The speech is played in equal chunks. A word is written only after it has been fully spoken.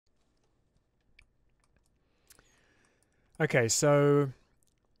Okay, so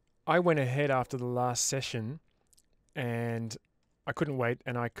I went ahead after the last session and I couldn't wait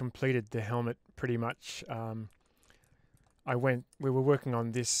and I completed the helmet pretty much. We were working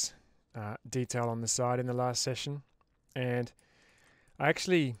on this detail on the side in the last session, and I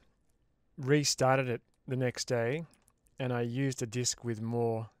actually restarted it the next day and I used a disc with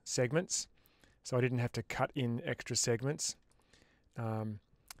more segments, so I didn't have to cut in extra segments.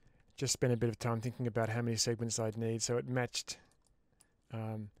 Just spent a bit of time thinking about how many segments I'd need, so it matched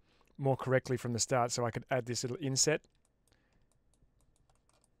more correctly from the start, so I could add this little inset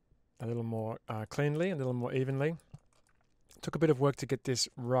a little more cleanly and a little more evenly. It took a bit of work to get this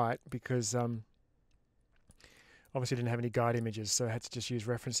right because obviously didn't have any guide images, so I had to just use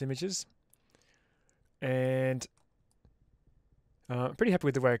reference images. And I'm pretty happy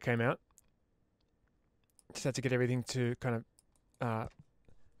with the way it came out. Just had to get everything to kind of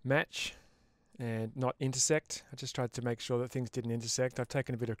match and not intersect. I just tried to make sure that things didn't intersect. I've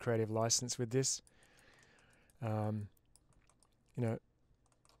taken a bit of creative license with this. You know,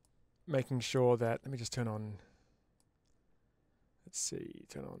 making sure that, let me just turn on,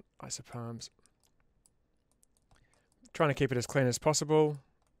 turn on isopalms. Trying to keep it as clean as possible.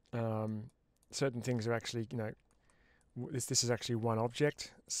 Certain things are actually, this is actually one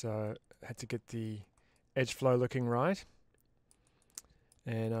object, so I had to get the edge flow looking right.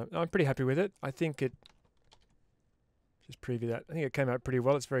 And I'm pretty happy with it. I think it, just preview that, I think it came out pretty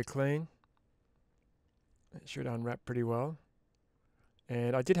well. It's very clean. It should unwrap pretty well.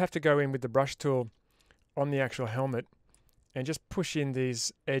 And I did have to go in with the brush tool on the actual helmet and just push in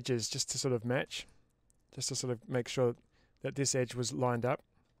these edges just to sort of match, just to sort of make sure that this edge was lined up.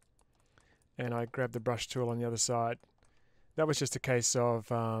 And I grabbed the brush tool on the other side. That was just a case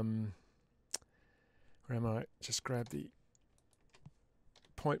of, where am I? Just grab the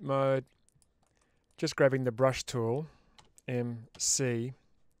point mode, just grabbing the brush tool, MC,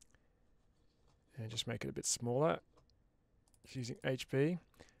 and just make it a bit smaller, just using HP,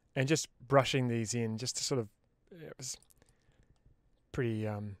 and just brushing these in, just to sort of, it was pretty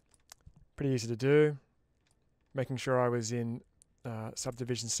easy to do, making sure I was in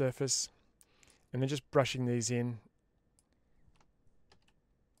subdivision surface, and then just brushing these in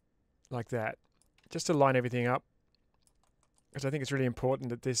like that, just to line everything up, because I think it's really important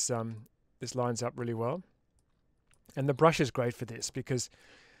that this this lines up really well. And the brush is great for this because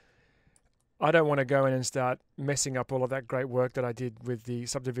I don't want to go in and start messing up all of that great work that I did with the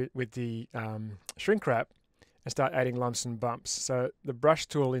shrink wrap and start adding lumps and bumps. So the brush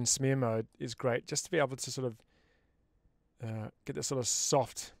tool in smear mode is great, just to be able to sort of get the sort of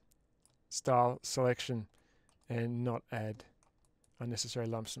soft style selection and not add unnecessary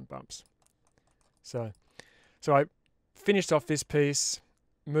lumps and bumps. So I finished off this piece,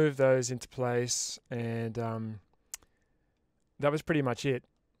 moved those into place, and that was pretty much it.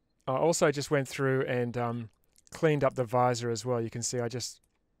 I also just went through and cleaned up the visor as well. You can see I just,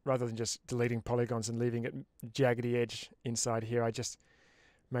 rather than just deleting polygons and leaving it jaggedy edge inside here, I just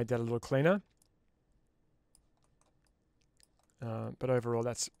made that a little cleaner. But overall,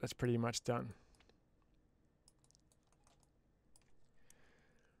 that's pretty much done.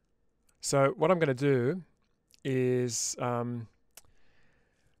 So what I'm going to do is I'm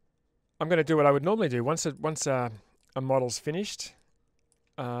going to do what I would normally do once a model's finished.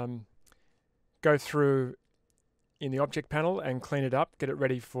 Go through in the object panel and clean it up, get it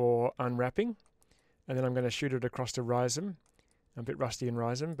ready for unwrapping, and then I'm going to shoot it across to Rhizome. I'm a bit rusty in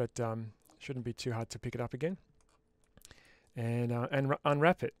Rhizome, but shouldn't be too hard to pick it up again, and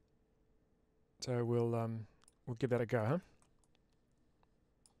unwrap it. So we'll give that a go, huh?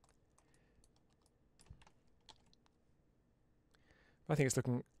 I think it's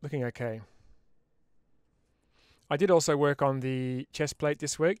looking okay. I did also work on the chest plate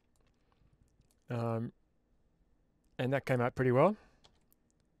this week, and that came out pretty well.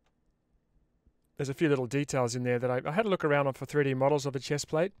 There's a few little details in there that I had a look around on for 3D models of the chest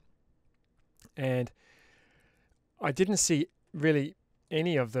plate, and I didn't see really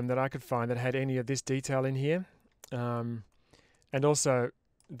any of them that I could find that had any of this detail in here, and also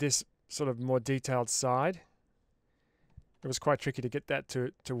this sort of more detailed side. It was quite tricky to get that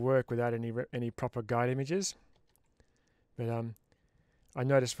to work without any proper guide images. But I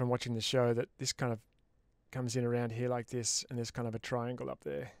noticed from watching the show that this kind of comes in around here like this, and there's kind of a triangle up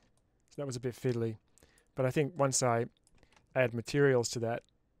there. So that was a bit fiddly. But I think once I add materials to that,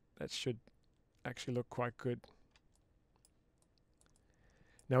 that should actually look quite good.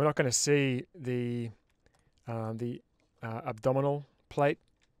 Now we're not going to see the abdominal plate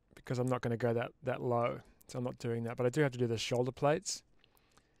because I'm not going to go that low. So I'm not doing that, but I do have to do the shoulder plates.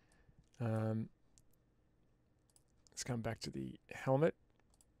 So Let's come back to the helmet.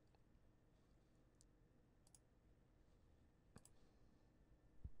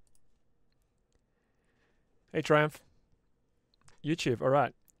 Hey, Triumph. YouTube, all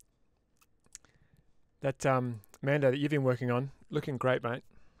right. That Mando that you've been working on, looking great, mate.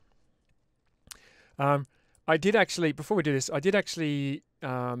 I did actually, before we do this, I did actually,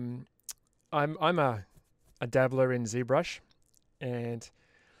 I'm a dabbler in ZBrush, and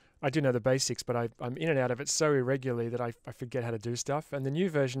I do know the basics, but I'm in and out of it so irregularly that I forget how to do stuff. And the new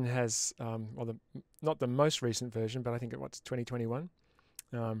version has, well, not the most recent version, but I think it's 2021,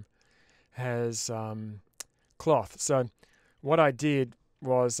 has cloth. So what I did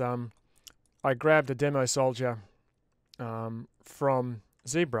was I grabbed a demo soldier from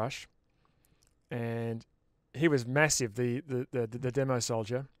ZBrush, and he was massive, the demo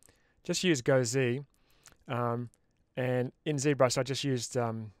soldier. Just used GoZ, and in ZBrush I just used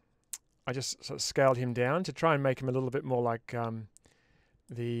I just sort of scaled him down to try and make him a little bit more like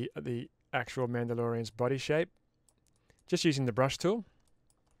the actual Mandalorian's body shape, just using the brush tool.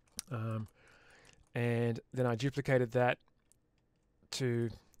 And then I duplicated that to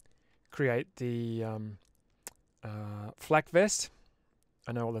create the flak vest.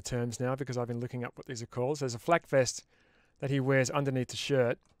 I know all the terms now because I've been looking up what these are called. So there's a flak vest that he wears underneath the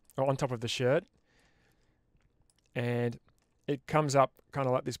shirt, or on top of the shirt. And it comes up kind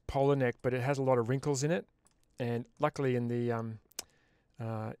of like this polar neck, but it has a lot of wrinkles in it. And luckily in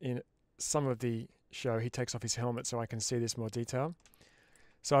some of the show, he takes off his helmet so I can see this more detail.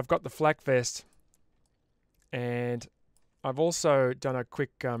 So I've got the flak vest, and I've also done a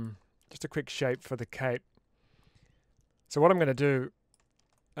quick, just a quick shape for the cape. So what I'm going to do,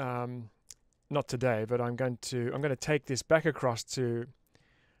 not today, but I'm going to take this back across to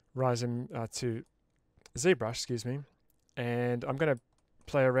to ZBrush, excuse me, and I'm going to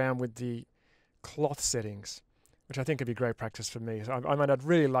play around with the cloth settings, which I think would be great practice for me. So I'd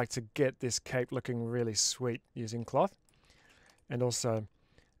really like to get this cape looking really sweet using cloth, and also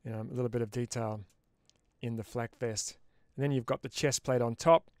a little bit of detail in the flak vest. And then you've got the chest plate on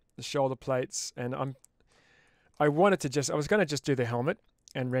top, the shoulder plates, and I was going to just do the helmet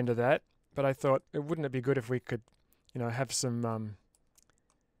and render that, but I thought, wouldn't it be good if we could, have some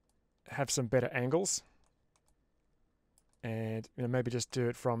better angles, and maybe just do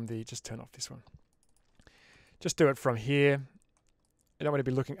it from just turn off this one. Just do it from here. I don't want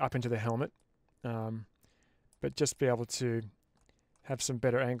to be looking up into the helmet, but just be able to have some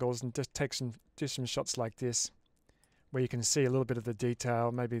better angles and just do some shots like this, where you can see a little bit of the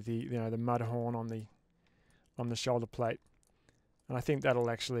detail, maybe the mud horn on the shoulder plate, and I think that'll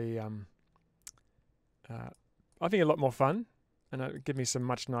actually I think a lot more fun, and it'll give me some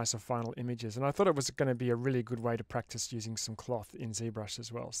much nicer final images. And I thought it was going to be a really good way to practice using some cloth in ZBrush as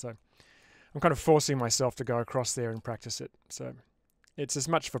well. So I'm kind of forcing myself to go across there and practice it. So it's as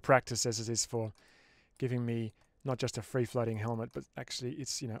much for practice as it is for giving me not just a free-floating helmet, but actually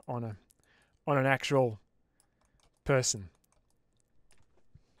it's on an actual person.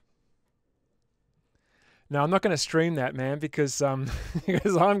 Now, I'm not going to stream that, man, because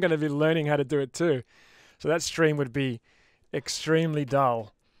because I'm going to be learning how to do it too. So that stream would be extremely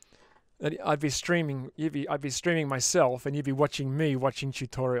dull. I'd be streaming myself, and you'd be watching me watching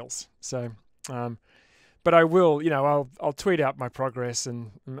tutorials. So, but I will, I'll tweet out my progress,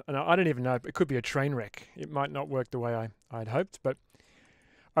 and I don't even know. It could be a train wreck. It might not work the way I'd hoped, but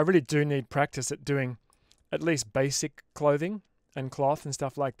I really do need practice at doing at least basic clothing and cloth and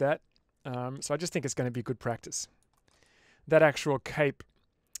stuff like that. So I just think it's going to be good practice. That actual cape,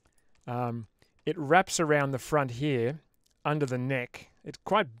 it wraps around the front here, under the neck. It's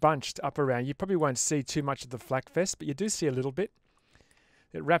quite bunched up around. You probably won't see too much of the flak vest, but you do see a little bit.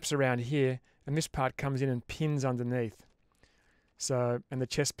 It wraps around here, and this part comes in and pins underneath. So, and the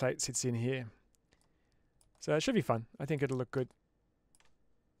chest plate sits in here. So it should be fun. I think it'll look good.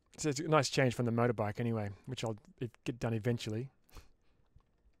 So it's a nice change from the motorbike anyway, which I'll get done eventually.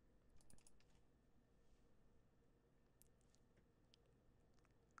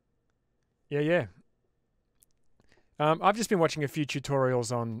 Yeah. I've just been watching a few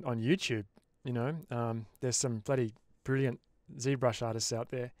tutorials on YouTube. There's some bloody brilliant ZBrush artists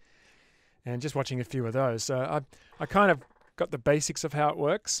out there, and just watching a few of those. So I kind of got the basics of how it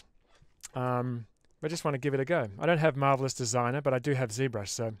works. I just want to give it a go. I don't have Marvelous Designer, but I do have ZBrush,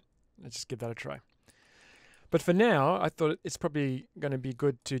 so let's just give that a try. But for now, I thought it's probably going to be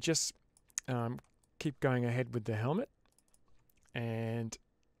good to just keep going ahead with the helmet and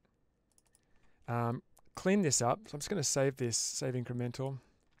clean this up. So I'm just going to save this, save incremental.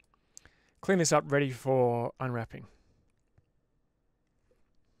 Clean this up, ready for unwrapping.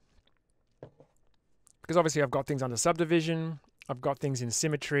 because obviously I've got things under subdivision, I've got things in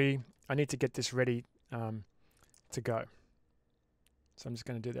symmetry. I need to get this ready to go. So I'm just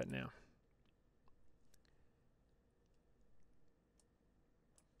going to do that now.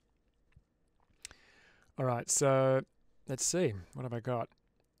 All right, so let's see. What have I got?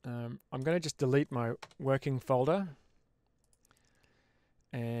 I'm going to just delete my working folder.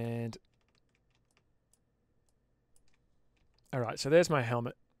 And all right, so there's my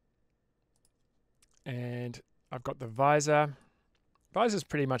helmet. And I've got the visor. Visor's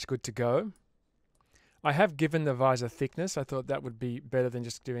pretty much good to go. I have given the visor thickness. I thought that would be better than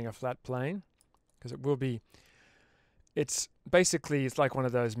just doing a flat plane, because it will be, it's basically, it's like one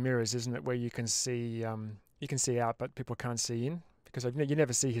of those mirrors, isn't it, where you can see out, but people can't see in, because you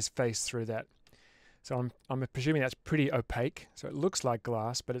never see his face through that. So I'm presuming that's pretty opaque. So it looks like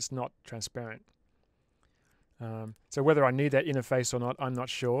glass, but it's not transparent. So whether I need that interface or not, I'm not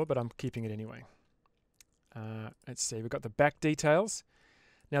sure, but I'm keeping it anyway. Let's see, we've got the back details.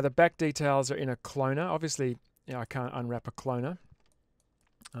 Now the back details are in a cloner. Obviously, you know, I can't unwrap a cloner.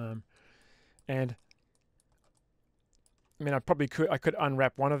 And I mean, I could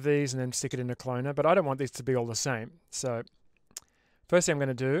unwrap one of these and then stick it in a cloner, but I don't want these to be all the same. So first thing I'm going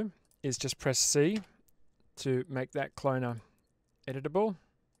to do is just press C to make that cloner editable.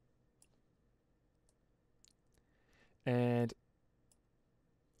 And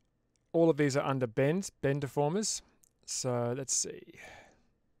all of these are under bend deformers. So let's see.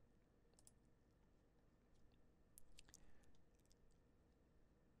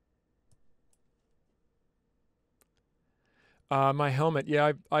 My helmet,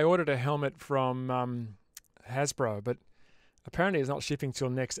 yeah, I ordered a helmet from Hasbro, but apparently it's not shipping till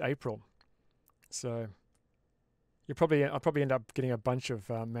next April. So I'll probably end up getting a bunch of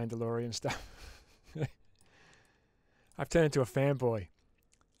Mandalorian stuff. I've turned into a fanboy.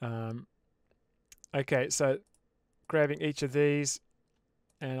 Okay, so grabbing each of these,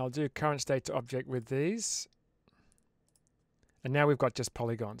 and I'll do current state to object with these. And now we've got just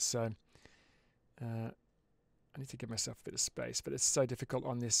polygons. So I need to give myself a bit of space, but it's so difficult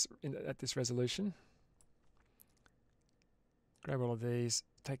on this at this resolution. Grab all of these,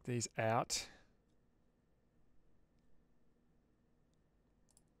 take these out.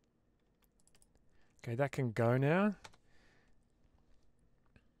 Okay, that can go now.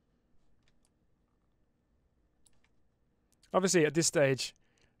 Obviously, at this stage,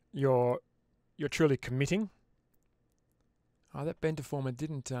 you're truly committing. Oh, that bend deformer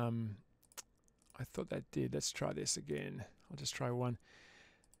didn't. I thought that did. Let's try this again. I'll just try one.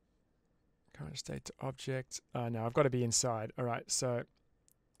 Current state to object. No, I've got to be inside. All right, so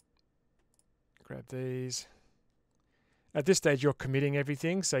grab these. At this stage, you're committing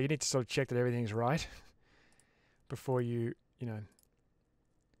everything, so you need to sort of check that everything's right before you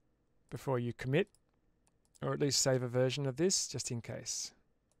commit, or at least save a version of this just in case.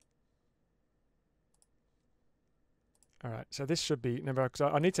 All right, so this should be, remember, because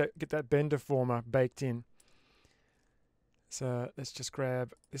I need to get that bend deformer baked in. So let's just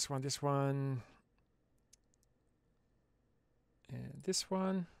grab this one, and this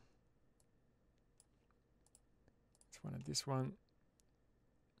one. This one and this one.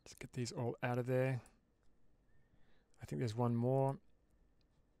 Let's get these all out of there. I think there's one more.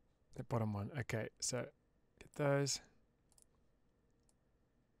 The bottom one. Okay, so get those.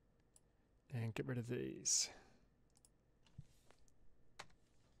 And get rid of these.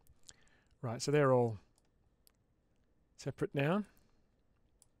 Right, so they're all separate now.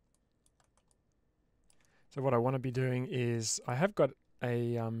 So what I want to be doing is, I have got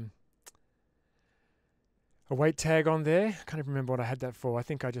a weight tag on there. I can't even remember what I had that for. I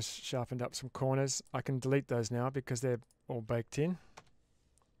think I just sharpened up some corners. I can delete those now because they're all baked in.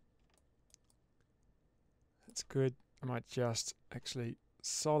 That's good. I might just actually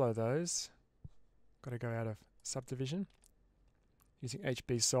solo those. Got to go out of subdivision. Using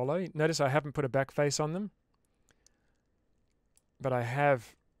HB Solo. Notice I haven't put a back face on them, but I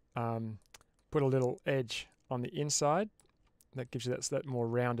have put a little edge on the inside. That gives you that more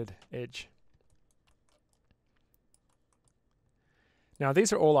rounded edge. Now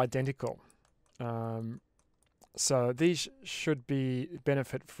these are all identical, so these should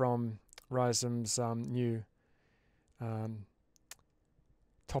benefit from Rhizom's new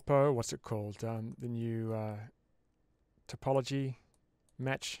topo. What's it called? The new topology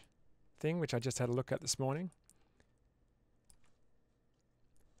match thing, which I just had a look at this morning.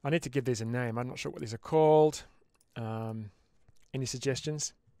 I need to give these a name. I'm not sure what these are called. Any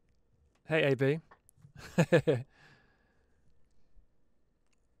suggestions? Hey, AB.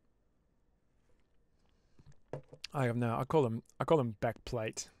 I have no. I call them back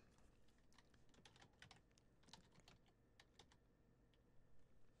plate.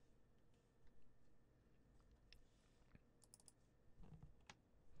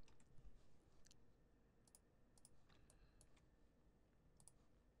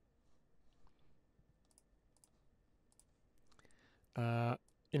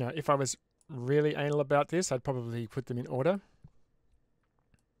 You know, if I was really anal about this, I'd probably put them in order.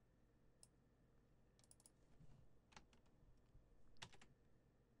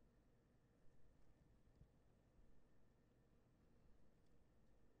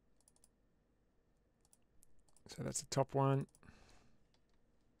 So that's the top one.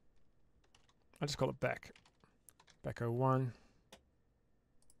 I'll just call it back. Back 01.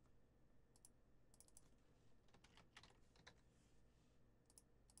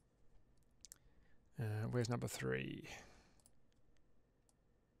 Where's number 3?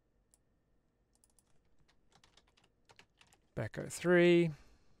 Back 03.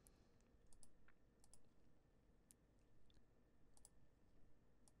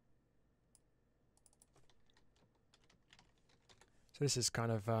 So this is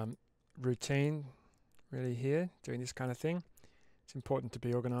kind of routine really here, doing this kind of thing. It's important to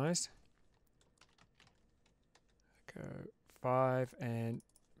be organized. Go 5 and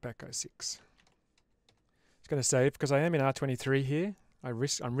back 06. It's going to save because I am in R23 here.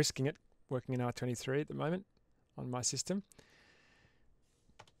 I'm risking it working in R23 at the moment on my system.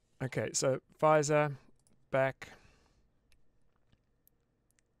 Okay, so Pfizer, back.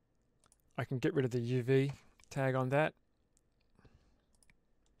 I can get rid of the UV tag on that.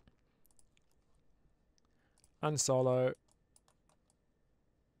 Unsolo.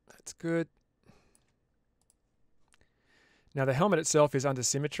 That's good. Now the helmet itself is under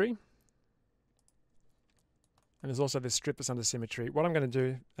symmetry. And there's also this strip that's under symmetry. What I'm going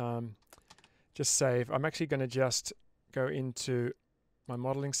to do, just save. I'm actually going to just go into my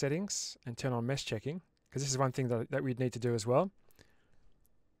modeling settings and turn on mesh checking, because this is one thing that we'd need to do as well.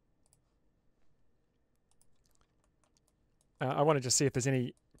 I want to just see if there's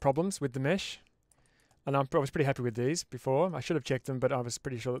any problems with the mesh. And I was pretty happy with these before. I should have checked them, but I was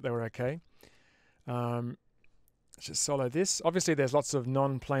pretty sure that they were okay. Let's just solo this. Obviously, there's lots of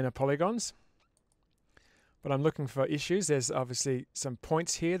non-planar polygons, but I'm looking for issues. There's obviously some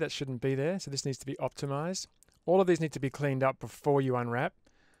points here that shouldn't be there, so this needs to be optimized. All of these need to be cleaned up before you unwrap.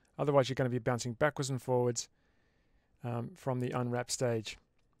 Otherwise, you're going to be bouncing backwards and forwards from the unwrap stage.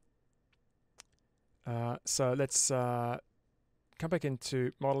 So let's come back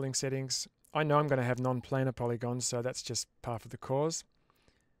into modeling settings. I know I'm going to have non-planar polygons, so that's just par for the course.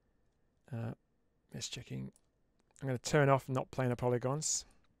 Mesh checking. I'm going to turn off not planar polygons.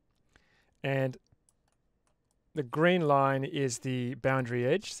 And the green line is the boundary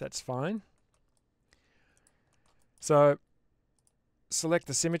edge. So that's fine. So select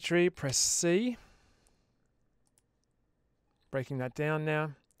the symmetry, press C. Breaking that down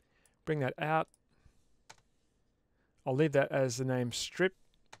now. Bring that out. I'll leave that as the name strip.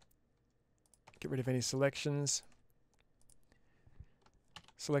 Get rid of any selections.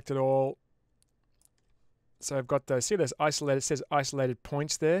 Select it all. So I've got those, see those isolated, it says isolated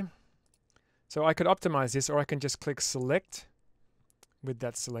points there. So I could optimize this, or I can just click select with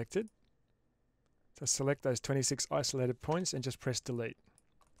that selected. So select those 26 isolated points and just press delete.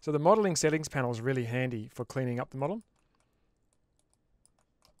 So the modeling settings panel is really handy for cleaning up the model.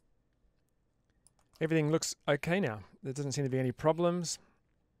 Everything looks okay now. There doesn't seem to be any problems.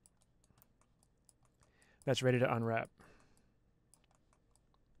 That's ready to unwrap.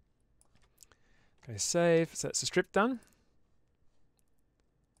 Okay, save. So that's the strip done.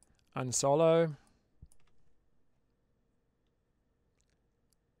 Unsolo.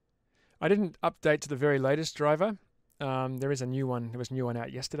 I didn't update to the very latest driver. There is a new one. There was a new one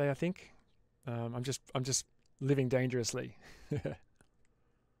out yesterday, I think. I'm just living dangerously.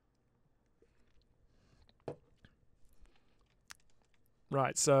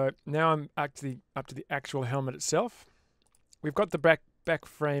 Right, so now I'm up to the actual helmet itself. We've got the back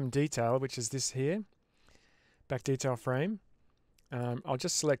frame detail, which is this here, back detail frame. I'll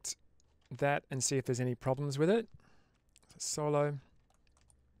just select that and see if there's any problems with it. So solo.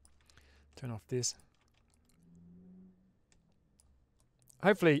 Turn off this.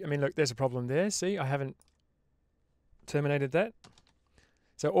 Hopefully, I mean, look, there's a problem there. See, I haven't terminated that.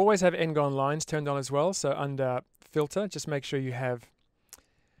 So always have n-gon lines turned on as well. So under filter, just make sure you have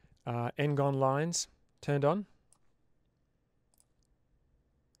n-gon lines turned on.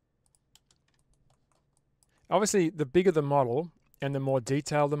 Obviously, the bigger the model and the more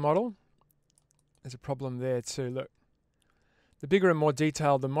detailed the model, there's a problem there too. Look, the bigger and more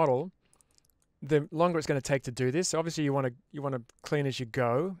detailed the model, the longer it's going to take to do this. So obviously, you want to clean as you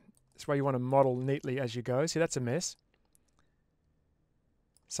go. That's why you want to model neatly as you go. See, that's a mess.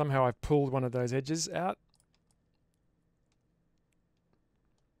 Somehow I've pulled one of those edges out.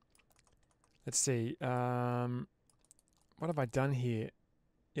 Let's see. What have I done here?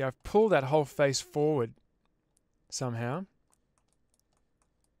 Yeah, I've pulled that whole face forward somehow.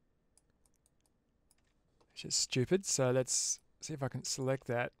 which is stupid. So let's see if I can select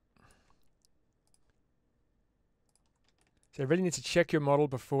that. So you really need to check your model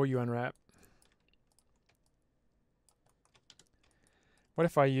before you unwrap. What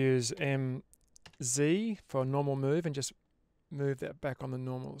if I use MZ for normal move and just move that back on the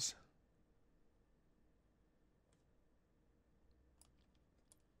normals?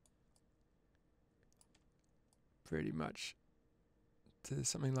 Pretty much to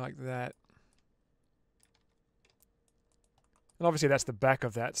something like that. And obviously that's the back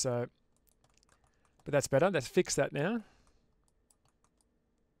of that, so, but that's better. Let's fix that now.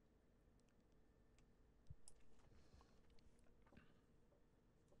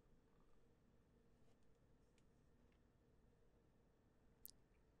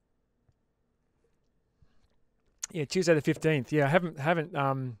 Yeah, Tuesday the 15th. Yeah, I haven't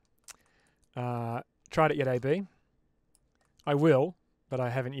tried it yet, AB. I will, but I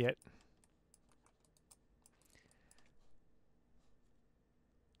haven't yet.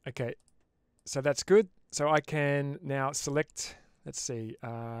 Okay, so that's good. So I can now select, let's see,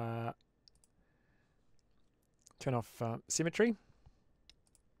 turn off symmetry.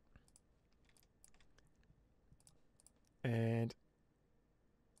 And,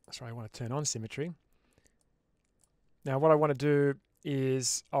 sorry, I want to turn on symmetry. Now what I want to do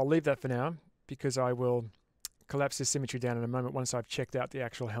is, I'll leave that for now because I will collapse this symmetry down in a moment once I've checked out the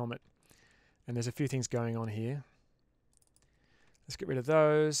actual helmet. And there's a few things going on here. Let's get rid of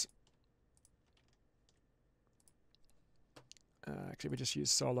those. Actually, we just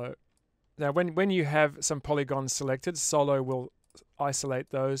use solo. Now, when you have some polygons selected, solo will isolate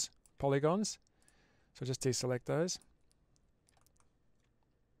those polygons. So just deselect those.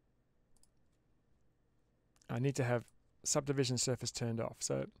 I need to have subdivision surface turned off.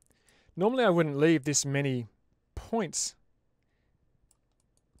 So normally I wouldn't leave this many points.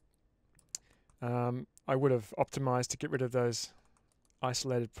 I would have optimized to get rid of those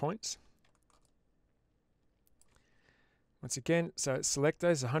isolated points. Once again, so select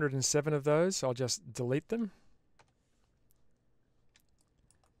those, 107 of those, so I'll just delete them.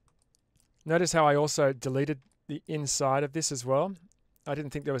 Notice how I also deleted the inside of this as well. I didn't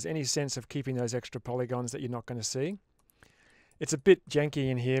think there was any sense of keeping those extra polygons that you're not going to see. It's a bit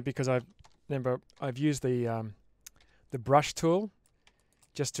janky in here because I've used the brush tool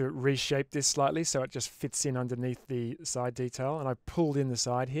just to reshape this slightly so it just fits in underneath the side detail, and I pulled in the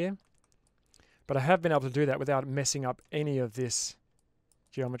side here. But I have been able to do that without messing up any of this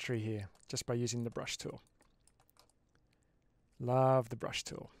geometry here, just by using the brush tool. Love the brush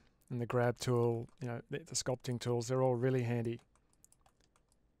tool and the grab tool, you know, the sculpting tools, they're all really handy.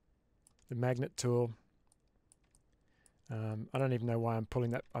 The magnet tool. I don't even know why I'm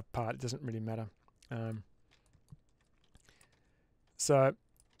pulling that apart, it doesn't really matter. So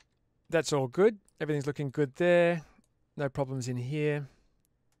that's all good. Everything's looking good there. No problems in here.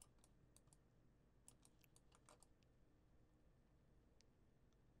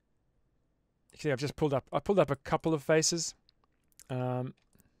 See, I've just pulled up a couple of faces.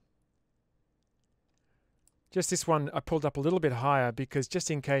 Just this one I pulled up a little bit higher because just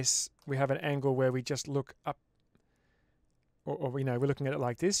in case we have an angle where we just look up, or you know, we're looking at it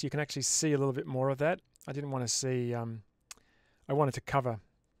like this, you can actually see a little bit more of that. I didn't want to see, I wanted to cover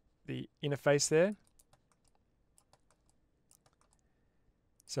the inner face there.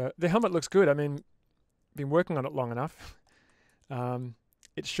 So the helmet looks good. I mean, been working on it long enough.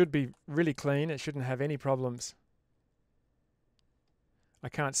 It should be really clean. It shouldn't have any problems. I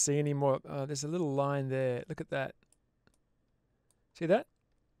can't see any more. There's a little line there. Look at that. See that?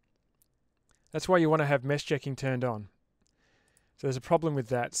 That's why you want to have mesh checking turned on. So there's a problem with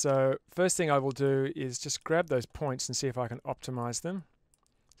that. So first thing I will do is just grab those points and see if I can optimize them.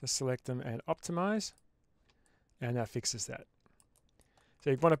 Just select them and optimize. And that fixes that.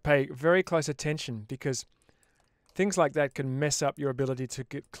 So you want to pay very close attention because things like that can mess up your ability to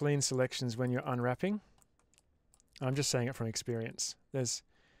get clean selections when you're unwrapping. I'm just saying it from experience. There's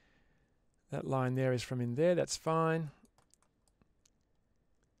that line there is from in there. That's fine.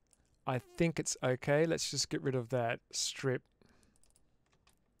 I think it's okay. Let's just get rid of that strip.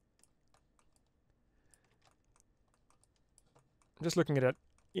 I'm just looking at it,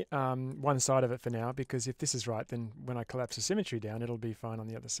 one side of it for now, because if this is right, then when I collapse the symmetry down, it'll be fine on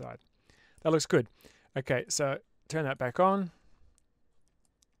the other side. That looks good. Okay, so turn that back on.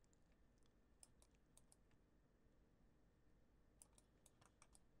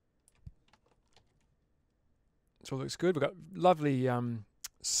 So it looks good. We've got lovely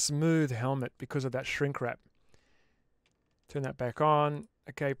smooth helmet because of that shrink wrap. Turn that back on.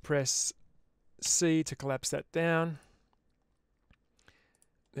 Okay, press C to collapse that down.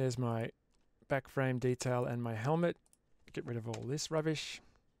 There's my back frame detail and my helmet. Get rid of all this rubbish.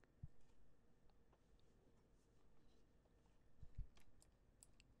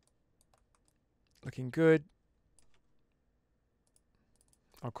 Looking good.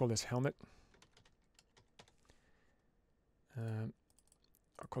 I'll call this helmet.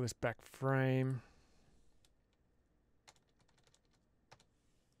 I'll call this back frame.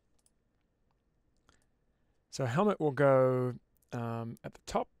 So helmet will go at the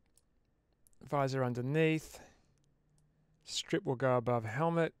top, visor underneath, strip will go above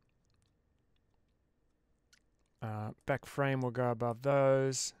helmet, back frame will go above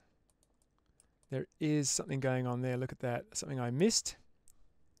those. There is something going on there, look at that, something I missed.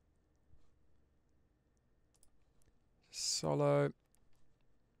 Solo.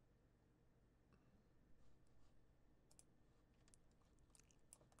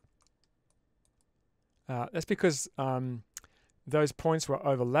 That's because those points were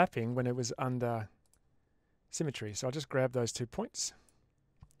overlapping when it was under symmetry. So I'll just grab those 2 points,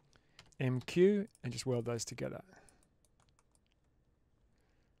 MQ, and just weld those together.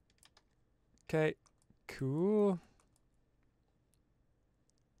 Okay, cool.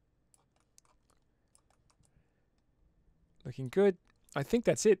 Looking good. I think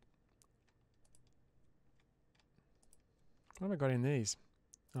that's it. What have I got in these?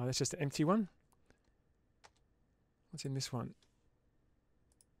 Oh, that's just an empty one. What's in this one?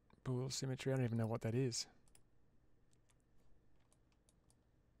 Boole symmetry. I don't even know what that is.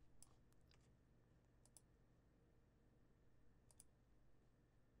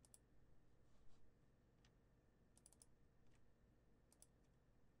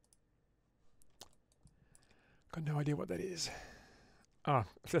 Got no idea what that is. Ah,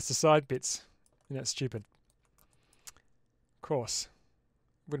 that's the side bits. And that's stupid. Of course.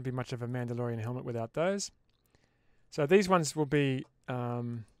 Wouldn't be much of a Mandalorian helmet without those. So these ones will be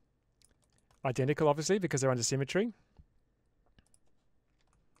identical, obviously, because they're under symmetry.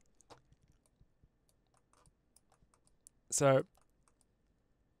 So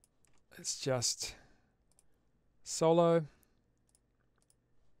let's just solo.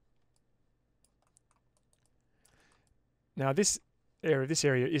 Now this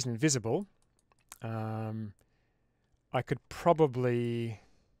area isn't visible. I could probably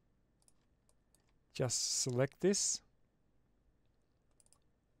just select this.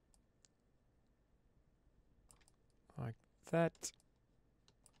 Like that.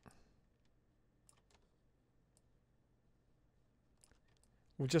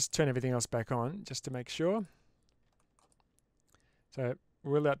 We'll just turn everything else back on just to make sure. So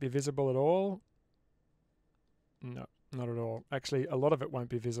will that be visible at all? No, not at all. Actually, a lot of it won't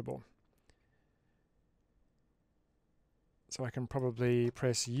be visible. So I can probably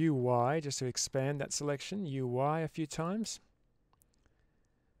press UI just to expand that selection. UI a few times.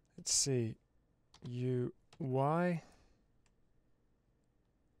 Let's see. UI.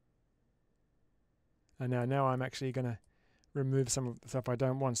 And now I'm actually going to remove some of the stuff I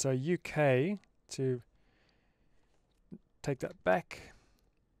don't want. So UK to take that back.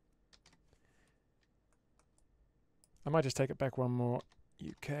 I might just take it back one more.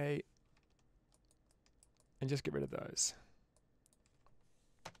 UK. And just get rid of those.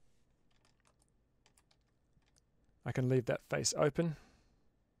 I can leave that face open.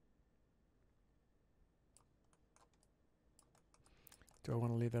 Do I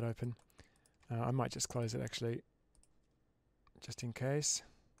want to leave that open? I might just close it actually, just in case.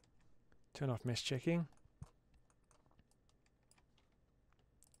 Turn off mesh checking.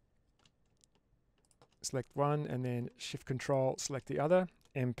 Select one and then Shift Control, select the other.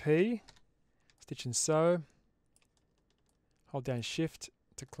 MP, stitch and sew. Hold down Shift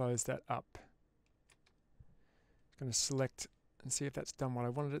to close that up. Going to select and see if that's done what I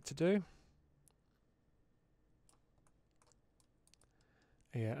wanted it to do.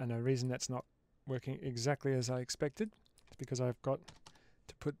 Yeah, and the reason that's not working exactly as I expected is because I've got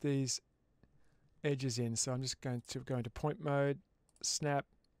to put these edges in. So I'm just going to go into point mode, snap,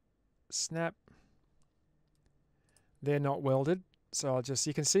 snap. They're not welded, so I'll just,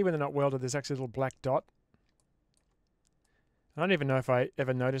 you can see when they're not welded, there's actually a little black dot. I don't even know if I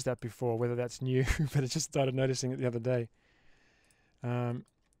ever noticed that before, whether that's new, but I just started noticing it the other day.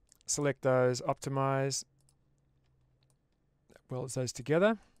 Select those, optimize, welds those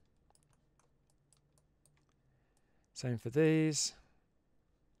together. Same for these.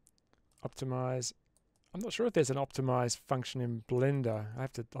 Optimize. I'm not sure if there's an optimize function in Blender.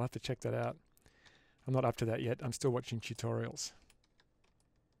 I'll have to check that out. I'm not up to that yet. I'm still watching tutorials.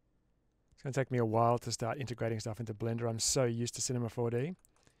 It's going to take me a while to start integrating stuff into Blender. I'm so used to Cinema 4D.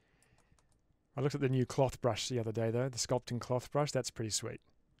 I looked at the new cloth brush the other day though, the sculpting cloth brush. That's pretty sweet.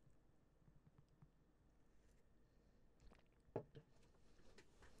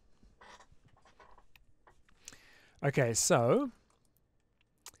 Okay, so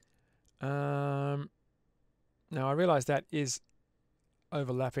now I realize that is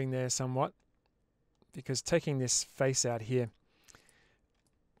overlapping there somewhat, because taking this face out here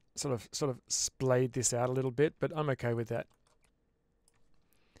sort of splayed this out a little bit, but I'm okay with that.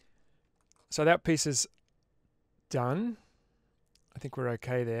 So that piece is done. I think we're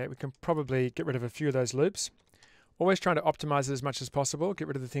okay there. We can probably get rid of a few of those loops. Always trying to optimize it as much as possible. Get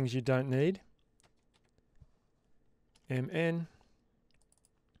rid of the things you don't need. MN.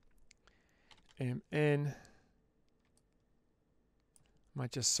 MN.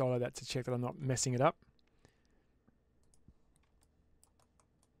 Might just solo that to check that I'm not messing it up.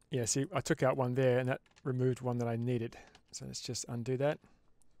 Yeah, see, I took out one there and that removed one that I needed. So let's just undo that.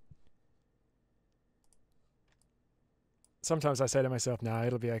 Sometimes I say to myself, no,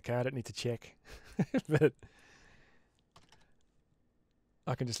 it'll be okay. I don't need to check. But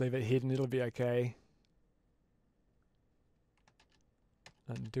I can just leave it hidden. It'll be okay.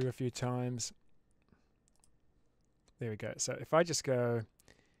 Undo a few times. There we go. So if I just go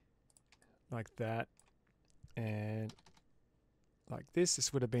like that and like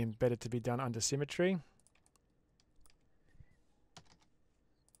this would have been better to be done under symmetry.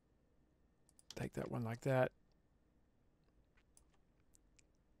 Take that one like that.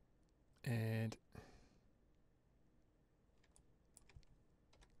 And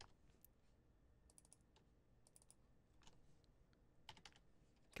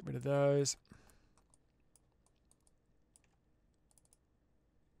get rid of those.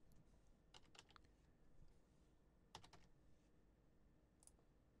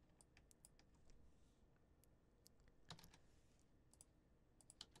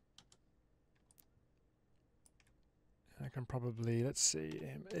 I can probably, let's see,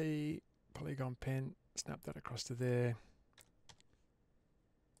 ME, polygon pen, snap that across to there.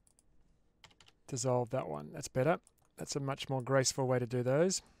 Dissolve that one, that's better. That's a much more graceful way to do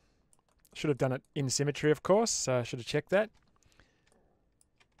those. Should have done it in symmetry, of course, so I should have checked that.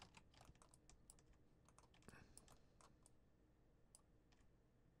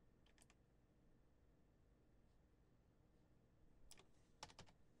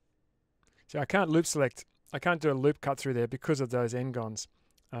 So I can't loop select. I can't do a loop cut through there because of those n-gons.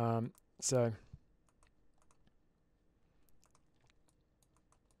 So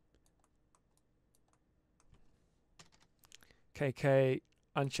KK,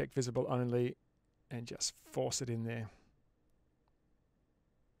 uncheck visible only, and just force it in there.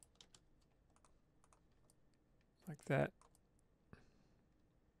 Like that.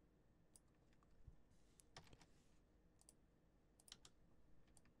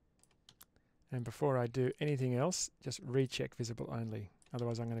 And before I do anything else, just recheck visible only.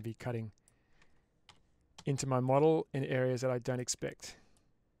 Otherwise I'm going to be cutting into my model in areas that I don't expect,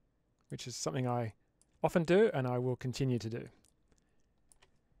 which is something I often do and I will continue to do.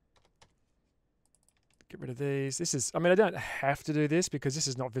 Get rid of these. This is, I mean, I don't have to do this because this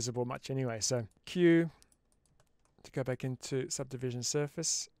is not visible much anyway. So Q to go back into subdivision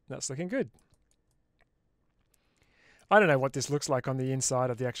surface. That's looking good. I don't know what this looks like on the inside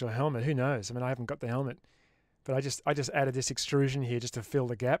of the actual helmet. Who knows? I mean, I haven't got the helmet, but I just added this extrusion here just to fill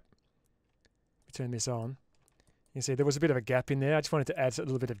the gap. Turn this on. You can see there was a bit of a gap in there. I just wanted to add a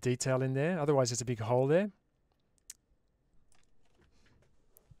little bit of detail in there. Otherwise, there's a big hole there.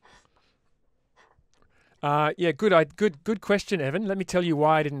 Yeah, good question, Evan. Let me tell you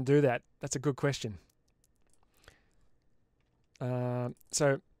why I didn't do that. That's a good question.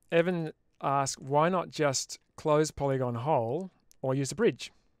 So Evan asked, why not just close polygon hole or use a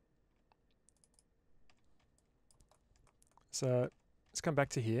bridge? So let's come back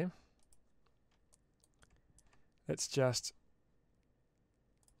to here. Let's just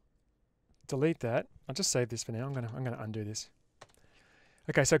delete that. I'll just save this for now. I'm gonna undo this.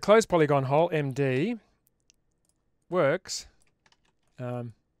 Okay, so close polygon hole MD works.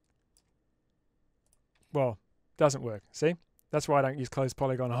 Well, doesn't work. See, that's why I don't use close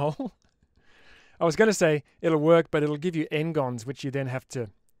polygon hole. I was going to say it'll work, but it'll give you n-gons, which you then have to,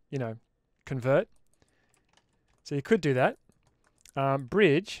 you know, convert. So you could do that.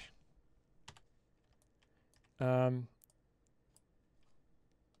 Bridge. You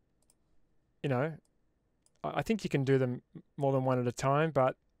know, I think you can do them more than one at a time,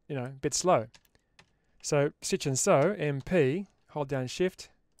 but, you know, a bit slow. So stitch and sew, MP, hold down shift,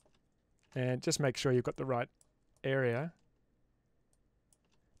 and just make sure you've got the right area.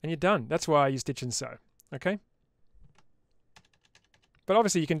 And you're done. That's why you stitch and sew, okay? But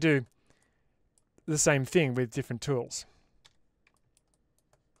obviously you can do the same thing with different tools.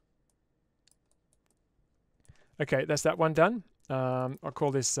 Okay, that's that one done. I'll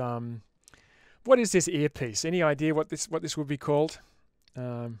call this What is this earpiece? Any idea what this would be called?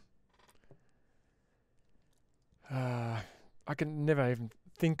 I can never even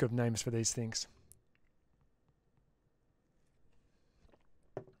think of names for these things.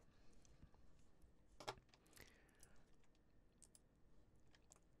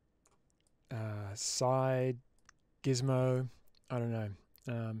 Side gizmo. I don't know.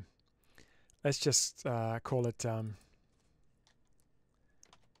 Let's just call it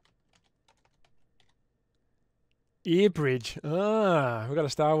ear bridge. We've got a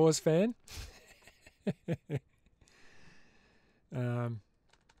Star Wars fan. I'm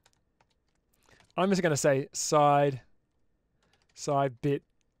just going to say side bit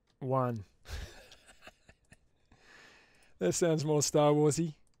 1. That sounds more Star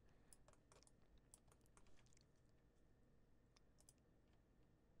Warsy.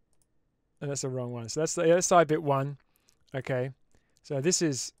 And that's the wrong one. So that's side bit 1. Okay. So this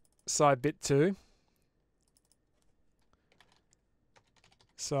is side bit 2.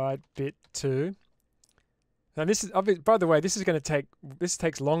 Side bit 2. Now this is, by the way, this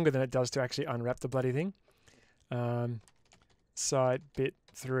takes longer than it does to actually unwrap the bloody thing. Side bit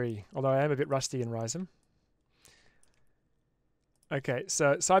 3. Although I am a bit rusty in Ryzen. Okay,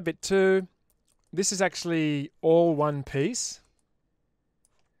 so side bit 2. This is actually all one piece,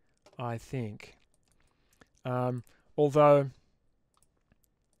 I think. Although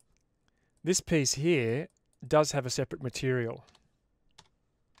this piece here does have a separate material.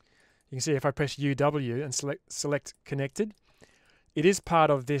 You can see if I press UW and select connected, it is part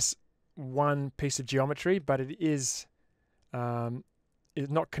of this one piece of geometry, but it is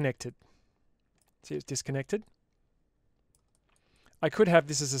not connected. See, it's disconnected. I could have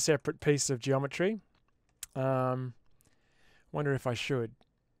this as a separate piece of geometry. Wonder if I should.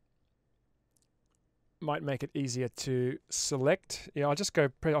 Might make it easier to select. Yeah, I'll just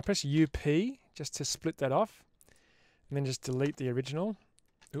I'll press UP just to split that off, and then just delete the original.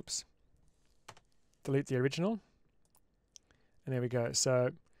 Oops. Delete the original. And there we go.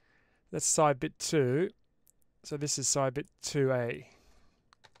 So that's side bit 2. So this is side bit 2A.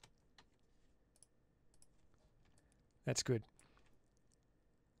 That's good.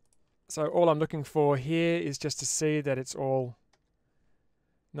 So all I'm looking for here is just to see that it's all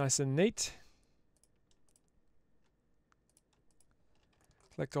nice and neat.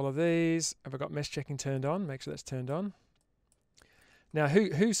 Select all of these. Have I got mesh checking turned on? Make sure that's turned on. Now,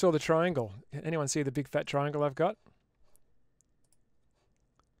 who saw the triangle? Anyone see the big fat triangle I've got?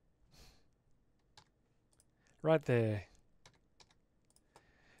 Right there.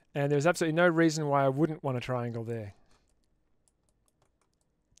 And there's absolutely no reason why I wouldn't want a triangle there.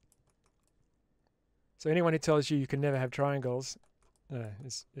 So anyone who tells you you can never have triangles,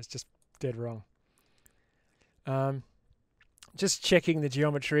 it's just dead wrong. Just checking the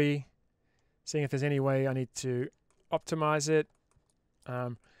geometry, seeing if there's any way I need to optimize it.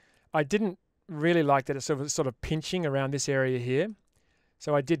 I didn't really like that it's sort of pinching around this area here.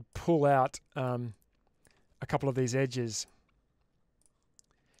 So I did pull out a couple of these edges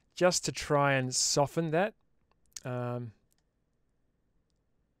just to try and soften that.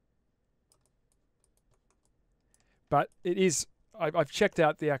 But it is, I've checked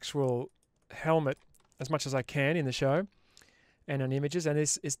out the actual helmet as much as I can in the show and on images, and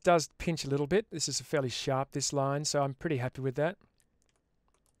it does pinch a little bit. This is fairly sharp, this line, so I'm pretty happy with that.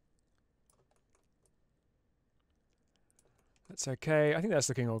 That's okay. I think that's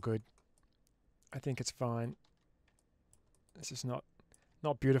looking all good. I think it's fine. This is not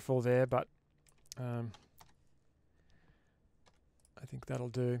beautiful there, but I think that'll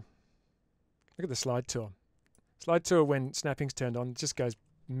do. Look at the slide tool. Slide tool, when snapping's turned on, just goes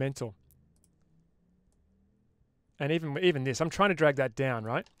mental. And even this, I'm trying to drag that down,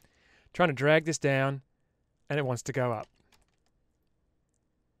 right? Trying to drag this down, and it wants to go up.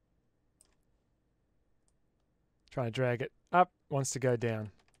 Trying to drag it up, wants to go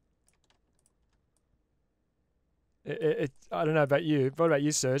down. I don't know about you. What about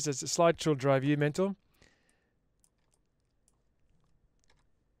you, sirs? Does the slide tool drive you mental?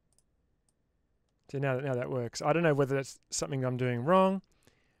 So now that works. I don't know whether that's something I'm doing wrong,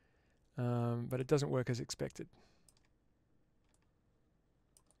 but it doesn't work as expected.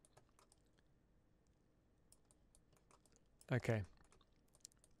 Okay.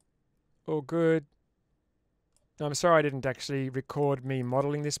 All good. I'm sorry I didn't actually record me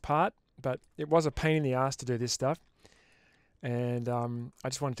modeling this part, but it was a pain in the ass to do this stuff. And I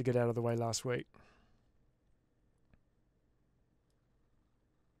just wanted to get out of the way last week.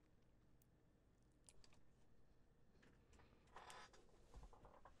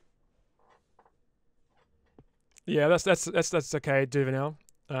 Yeah, that's okay, Duvenel.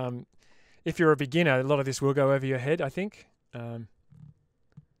 if you're a beginner, a lot of this will go over your head, I think.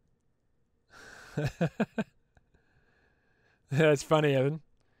 That's funny, Evan.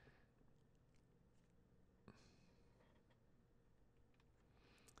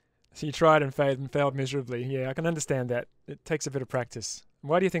 So you tried and failed miserably. Yeah, I can understand that. It takes a bit of practice.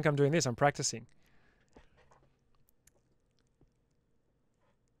 Why do you think I'm doing this? I'm practicing.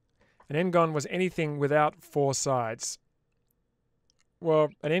 An n-gon was anything without 4 sides. Well,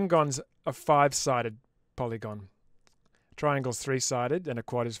 an n-gon's a 5-sided polygon. Triangle's 3-sided and a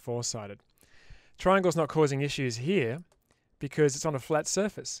quad is 4-sided. Triangle's not causing issues here because it's on a flat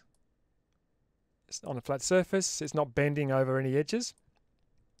surface. It's on a flat surface. It's not bending over any edges.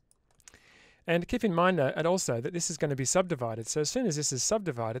 And keep in mind and also that this is going to be subdivided. So as soon as this is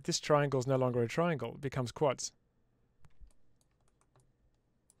subdivided, this triangle is no longer a triangle. It becomes quads.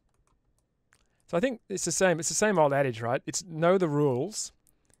 So I think it's the same. It's the same old adage, right? It's know the rules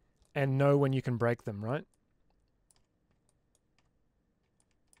and know when you can break them, right?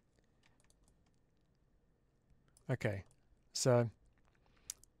 Okay, so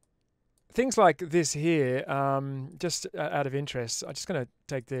things like this here, just out of interest, I'm just going to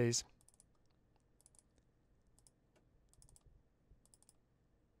take these.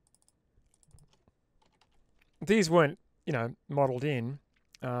 These weren't, modeled in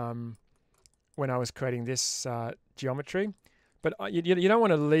when I was creating this geometry, but you don't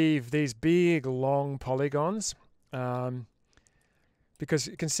want to leave these big, long polygons because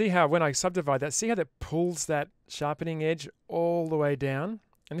you can see how when I subdivide that, see how that pulls that sharpening edge all the way down?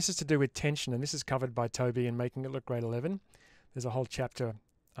 And this is to do with tension, and this is covered by Toby in Making It Look Grade 11. There's a whole chapter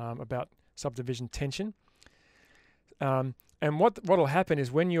about subdivision tension. And what will happen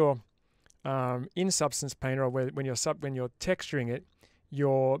is when you're in Substance Painter, or when you're texturing it,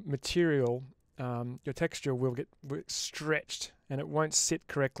 your material, your texture will get stretched and it won't sit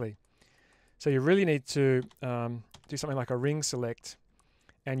correctly. So you really need to do something like a ring select,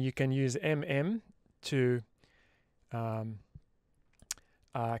 and you can use MM to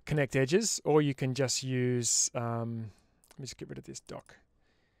connect edges, or you can just use, let me just get rid of this dock,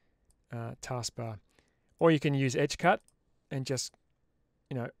 taskbar, or you can use edge cut and just,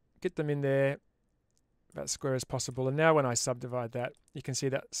 get them in there about square as possible. And now when I subdivide that, you can see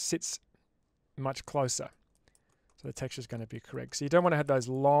that sits much closer. So the texture is going to be correct. So you don't want to have those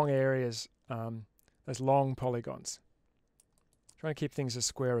long areas, those long polygons. Try to keep things as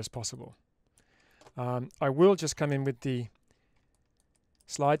square as possible. I will just come in with the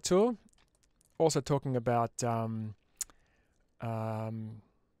slide tool. Also talking about, what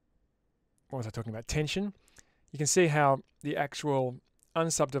was I talking about? Tension. You can see how the actual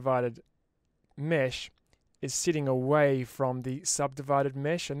unsubdivided mesh is sitting away from the subdivided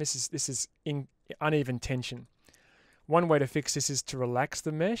mesh, and this is in uneven tension. One way to fix this is to relax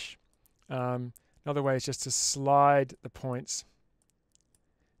the mesh. Another way is just to slide the points,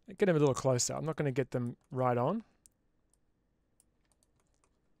 get them a little closer. I'm not going to get them right on.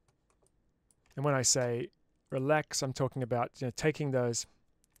 And when I say relax, I'm talking about taking those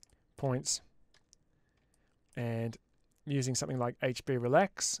points and using something like HB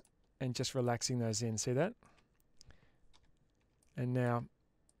relax and just relaxing those in. See that? And now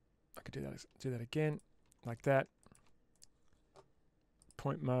I could do that again, like that.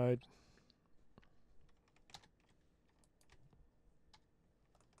 Point mode.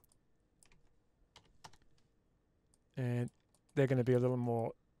 And they're going to be a little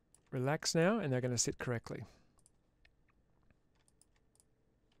more relaxed now, and they're going to sit correctly.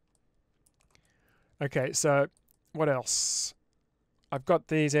 Okay, so what else? I've got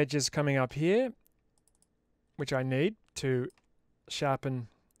these edges coming up here, which I need to sharpen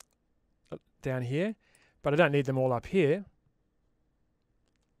down here, but I don't need them all up here.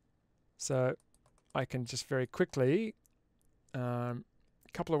 So I can just very quickly, a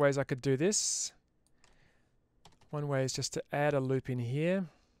couple of ways I could do this. One way is just to add a loop in here.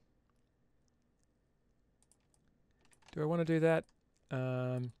 Do I want to do that?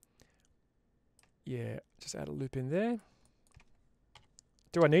 Yeah, just add a loop in there.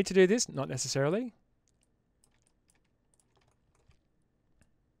 Do I need to do this? Not necessarily.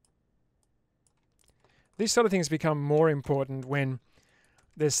 These sort of things become more important when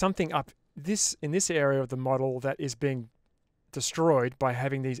there's something up in this area of the model that is being destroyed by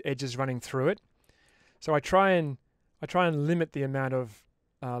having these edges running through it. So I try and limit the amount of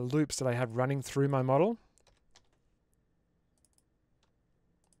loops that I have running through my model.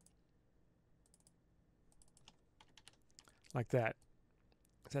 Like that.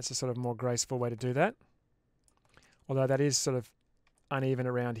 That's a sort of more graceful way to do that. Although that is sort of uneven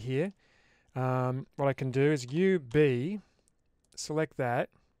around here. What I can do is UB, select that,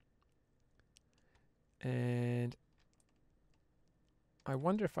 And I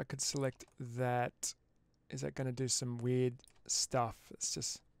wonder if I could select that. Is that going to do some weird stuff? Let's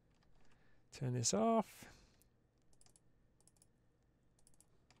just turn this off.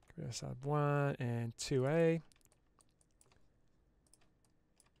 Get rid of sub 1 and 2A.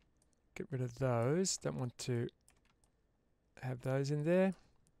 Get rid of those. Don't want to have those in there.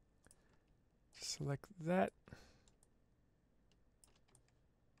 Select that.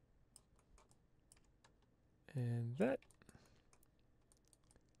 And that.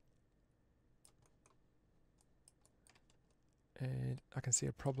 And I can see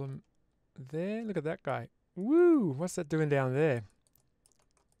a problem there. Look at that guy. Woo! What's that doing down there?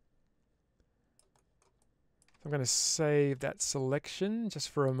 I'm going to save that selection just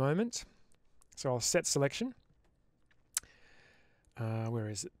for a moment. So I'll set selection. Where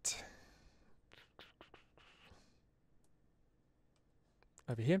is it?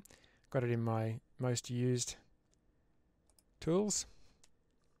 Over here. Got it in my most used tools.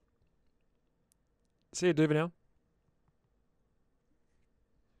 See you, Duvenel.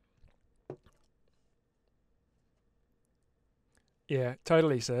 Yeah,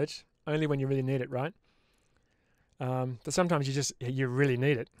 totally, Serge. Only when you really need it, right? But sometimes you really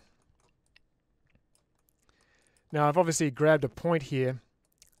need it. Now I've obviously grabbed a point here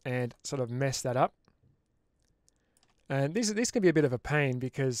and sort of messed that up. And this can be a bit of a pain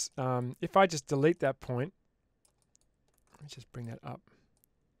because if I just delete that point, let me just bring that up.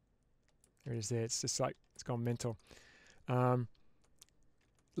 There it is there. It's just like it's gone mental.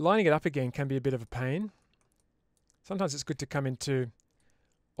 Lining it up again can be a bit of a pain. Sometimes it's good to come into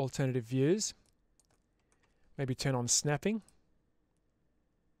alternative views. Maybe turn on snapping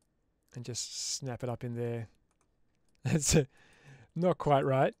and just snap it up in there. It's not quite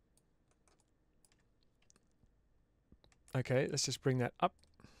right. Okay, let's just bring that up.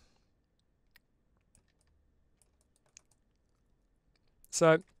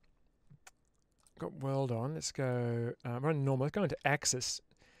 So, got world on. Let's go, run normal. Let's go into axis.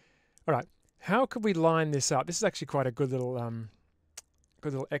 All right, how could we line this up? This is actually quite a good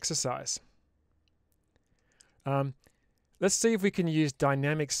little exercise. Let's see if we can use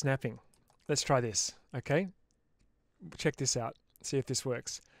dynamic snapping. Let's try this, okay? Check this out, see if this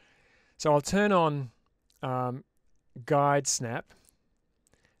works. So I'll turn on guide snap,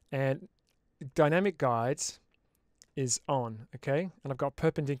 and dynamic guides is on, okay? And I've got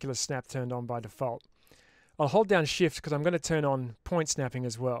perpendicular snap turned on by default. I'll hold down shift because I'm going to turn on point snapping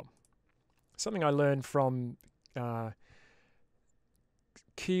as well. Something I learned from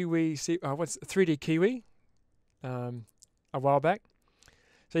Kiwi, what's 3D Kiwi a while back.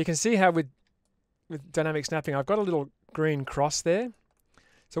 So you can see how with dynamic snapping, I've got a little green cross there.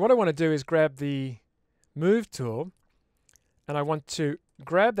 So what I want to do is grab the move tool, and I want to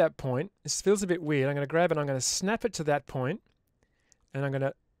grab that point. This feels a bit weird. I'm going to grab it, I'm going to snap it to that point, and I'm going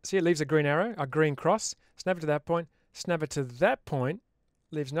to, see it leaves a green arrow, a green cross, snap it to that point, snap it to that point,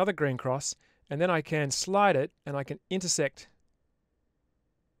 leaves another green cross, and then I can slide it, and I can intersect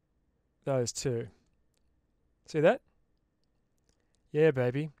those two. See that? Yeah,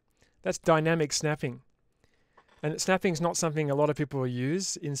 baby. That's dynamic snapping. And snapping is not something a lot of people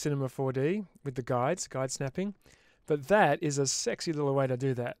use in Cinema 4D with the guide snapping. But that is a sexy little way to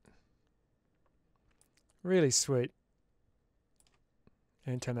do that. Really sweet.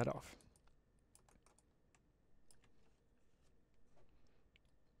 And turn that off.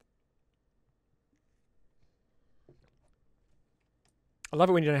 I love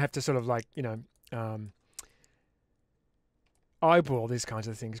it when you don't have to sort of like, you know, eyeball these kinds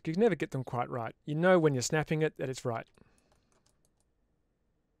of things. You can never get them quite right. You know when you're snapping it that it's right.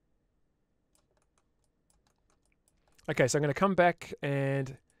 Okay, so I'm going to come back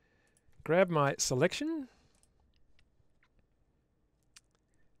and grab my selection.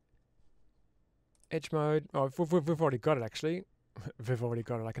 Edge mode. Oh, we've already got it actually. We've already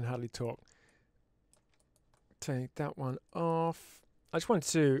got it. I can hardly talk. Take that one off. I just want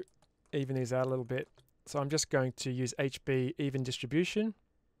to even these out a little bit. So I'm just going to use HB even distribution,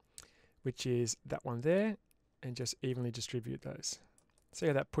 which is that one there, and just evenly distribute those. See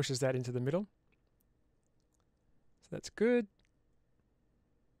how that pushes that into the middle? So that's good.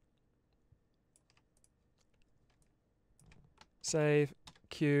 Save,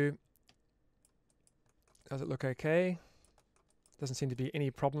 Q. Does it look okay? Doesn't seem to be any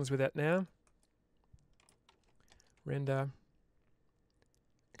problems with that now. Render.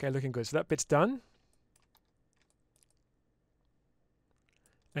 Okay, looking good. So that bit's done.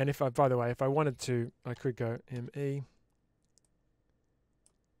 And if I, by the way, if I wanted to, I could go ME.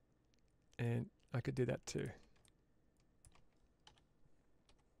 And I could do that too.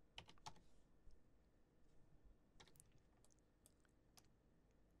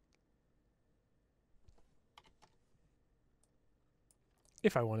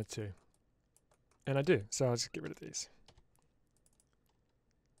 if I wanted to. And I do, so I'll just get rid of these.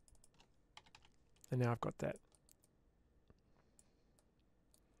 And now I've got that.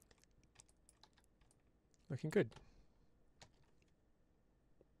 Looking good.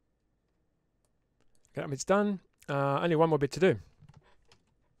 Okay, it's done. Only one more bit to do.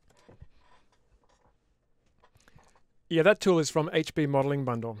 Yeah, that tool is from HB Modeling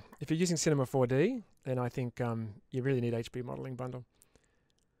Bundle. If you're using Cinema 4D, then I think you really need HB Modeling Bundle.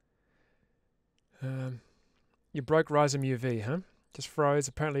 You broke Rhizome UV, huh? Just froze.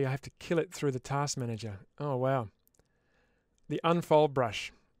 Apparently I have to kill it through the task manager. Oh, wow. The unfold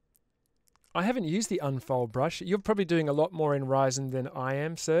brush. I haven't used the unfold brush. You're probably doing a lot more in Ryzen than I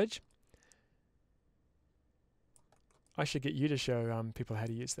am, Serge. I should get you to show people how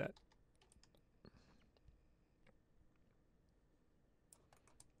to use that.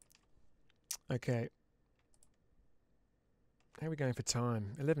 Okay. How are we going for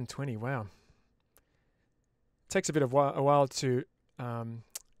time? 11:20. Wow. Takes a while to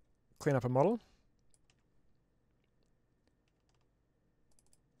clean up a model.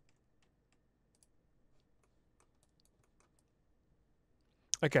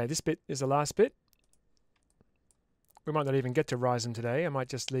 Okay, this bit is the last bit. We might not even get to Ryzen today. I might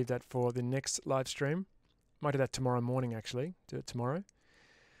just leave that for the next live stream. Might do that tomorrow morning, actually. Do it tomorrow.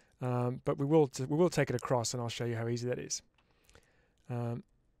 But we will take it across, and I'll show you how easy that is.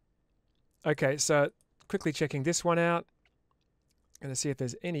 Okay, so quickly checking this one out. Going to see if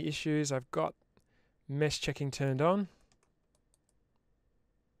there's any issues. I've got mesh checking turned on.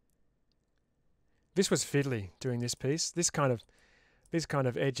 This was fiddly doing this piece. These kind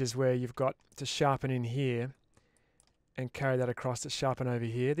of edges where you've got to sharpen in here and carry that across to sharpen over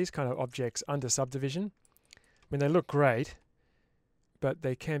here. These kind of objects under subdivision, I mean, they look great, but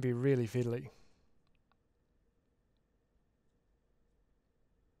they can be really fiddly.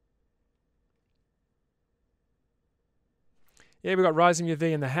 Yeah, we've got Rhizome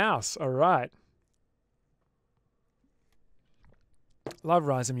UV in the house. All right. Love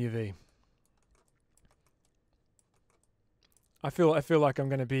Rhizome UV. I feel like I'm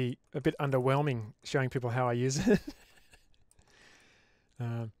going to be a bit underwhelming showing people how I use it.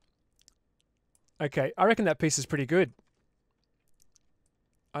 Okay, I reckon that piece is pretty good.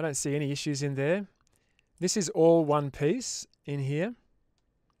 I don't see any issues in there. This is all one piece in here.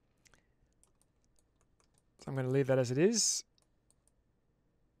 So I'm going to leave that as it is.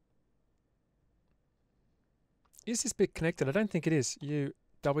 Is this bit connected? I don't think it is.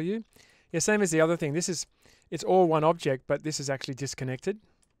 UW. Yeah, same as the other thing. It's all one object, but this is actually disconnected.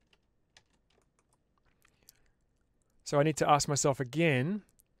 So I need to ask myself again,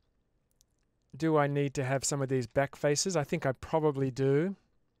 do I need to have some of these back faces? I think I probably do.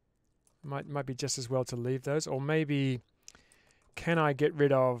 Might be just as well to leave those. Or maybe, can I get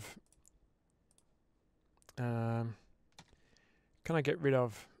rid of... can I get rid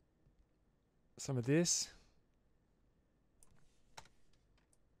of some of this?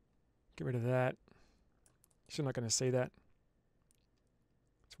 Get rid of that. You're not going to see that.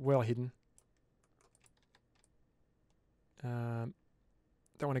 It's well hidden. Don't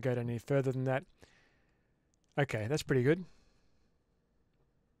want to go down any further than that. Okay, that's pretty good.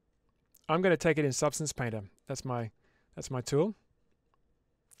 I'm going to take it in Substance Painter. That's my tool.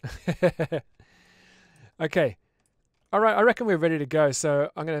 Okay. All right, I reckon we're ready to go. So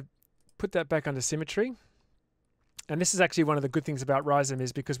I'm going to put that back under symmetry. And this is actually one of the good things about Rhizome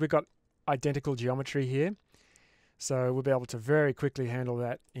is because we've got identical geometry here. So we'll be able to very quickly handle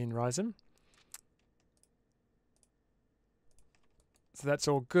that in Rhizome. So that's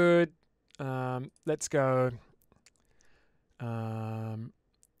all good. Let's go.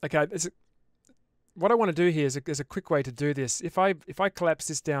 Okay, what I want to do here is a quick way to do this. If I collapse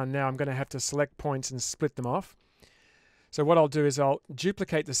this down now, I'm going to have to select points and split them off. So what I'll do is I'll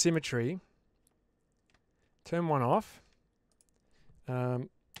duplicate the symmetry, turn one off.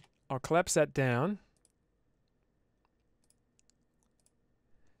 I'll collapse that down.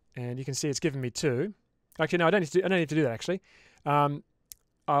 And you can see it's given me 2. Actually, no, I don't need to do that, actually.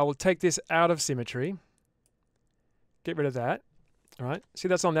 I'll take this out of symmetry. Get rid of that. All right. See,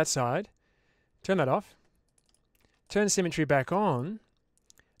 that's on that side. Turn that off. Turn symmetry back on.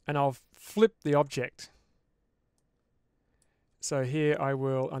 And I'll flip the object. So here I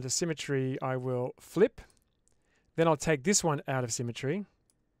will, under symmetry, I will flip. Then I'll take this one out of symmetry.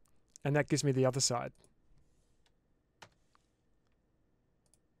 And that gives me the other side.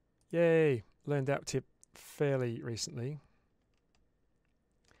 Yay, learned that tip fairly recently.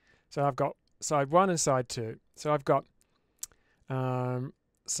 So I've got side 1 and side 2. So I've got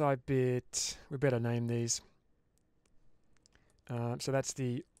side bit, we better name these. So that's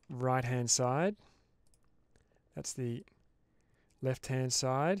the right-hand side. That's the left-hand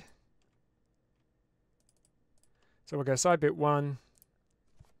side. So we'll go side bit 1.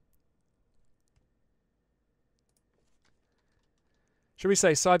 Should we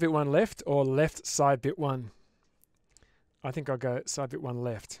say side bit 1 left or left side bit 1? I think I'll go side bit 1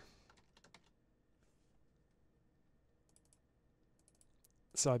 left.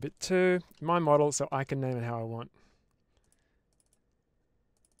 Side bit 2, my model, so I can name it how I want.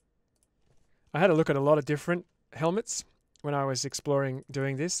 I had a look at a lot of different helmets when I was exploring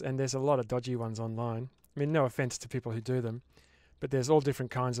doing this, and there's a lot of dodgy ones online. I mean, no offense to people who do them, but there's all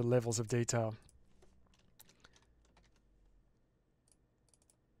different kinds of levels of detail.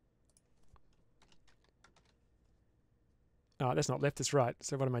 Oh, that's not left, it's right.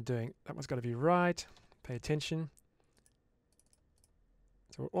 So what am I doing? That one's got to be right. Pay attention.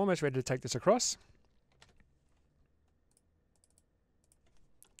 So we're almost ready to take this across.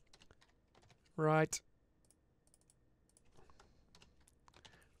 Right.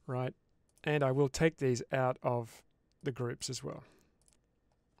 Right. And I will take these out of the groups as well.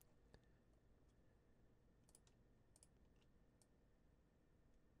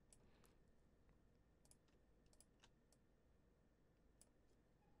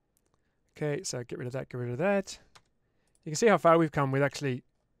 Okay, so get rid of that, get rid of that. You can see how far we've come with actually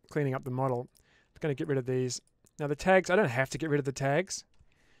cleaning up the model. I'm going to get rid of these. Now the tags, I don't have to get rid of the tags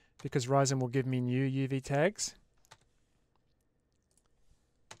because Ryzen will give me new UV tags.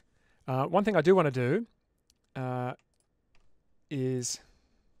 One thing I do want to do is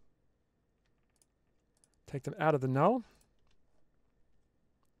take them out of the null.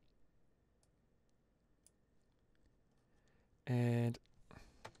 And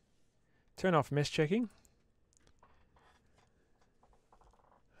turn off mesh checking.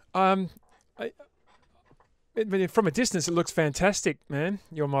 From a distance, it looks fantastic, man.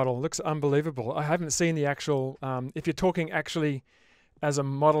 Your model looks unbelievable. I haven't seen the actual, if you're talking actually as a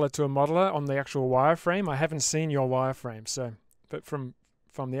modeler to a modeler on the actual wireframe, I haven't seen your wireframe. So, but from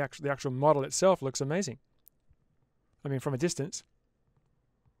the actual model itself looks amazing. I mean, from a distance.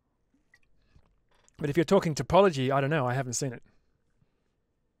 But if you're talking topology, I don't know. I haven't seen it.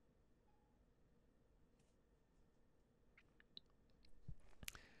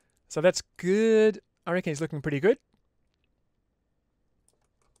 So that's good. I reckon he's looking pretty good.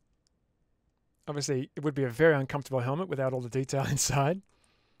 Obviously, it would be a very uncomfortable helmet without all the detail inside.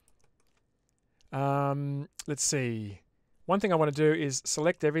 Let's see. One thing I want to do is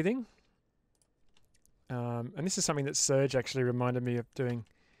select everything. And this is something that Serge actually reminded me of doing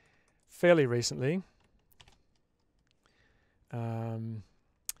fairly recently.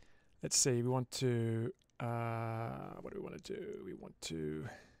 Let's see. We want to... what do we want to do? We want to...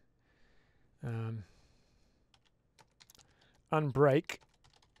 unbreak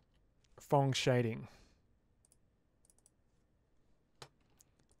Phong shading.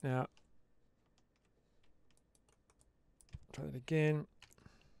 Now, try that again.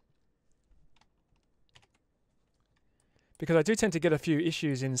 Because I do tend to get a few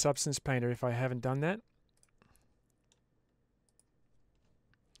issues in Substance Painter if I haven't done that.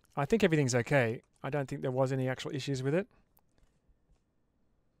 I think everything's okay. I don't think there was any actual issues with it.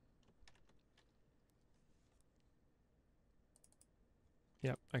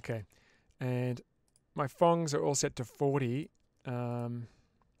 Yep, okay. And my Fongs are all set to 40. What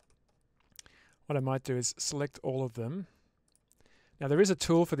I might do is select all of them. Now there is a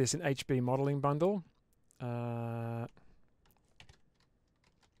tool for this in HB Modeling Bundle. HB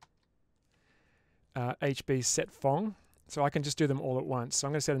Set Phong. So I can just do them all at once. So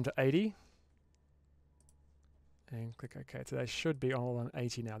I'm going to set them to 80. And click OK. So they should be all on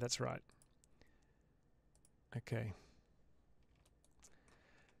 80 now. That's right. Okay.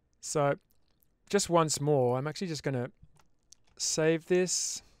 So just once more, I'm actually just going to save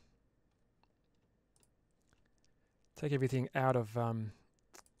this. Take everything out of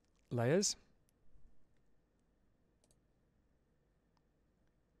layers.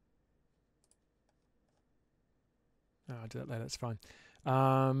 Oh, I'll do that later, that's fine.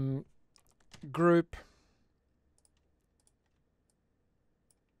 Group.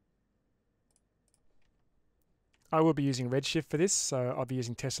 I will be using Redshift for this, so I'll be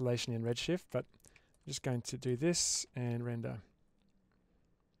using tessellation in Redshift, but I'm just going to do this and render.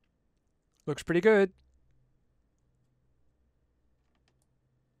 Looks pretty good.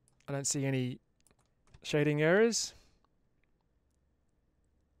 I don't see any shading errors.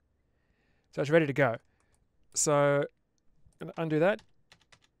 So it's ready to go. So I'm going to undo that.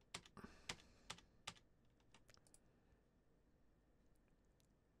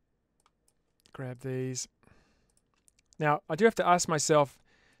 Grab these. Now, I do have to ask myself,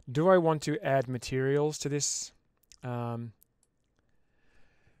 do I want to add materials to this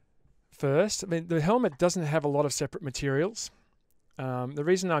first? I mean, the helmet doesn't have a lot of separate materials. The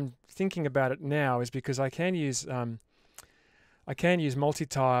reason I'm thinking about it now is because I can use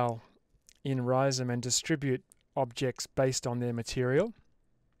multi-tile in Rhizome and distribute objects based on their material.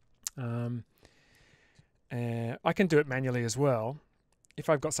 And I can do it manually as well. If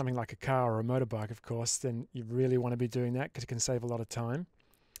I've got something like a car or a motorbike, of course, then you really want to be doing that because it can save a lot of time.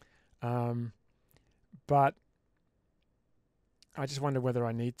 But I just wonder whether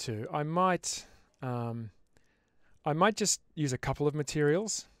I need to. I might just use a couple of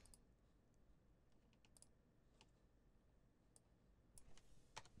materials.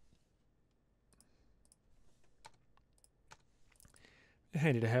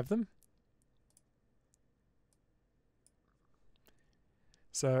 Handy to have them.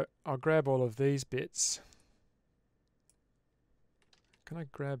 So I'll grab all of these bits. Can I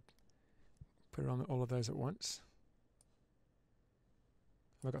put it on all of those at once?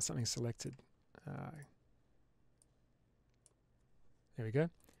 Have I got something selected? There we go.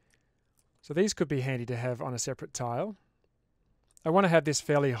 So these could be handy to have on a separate tile. I want to have this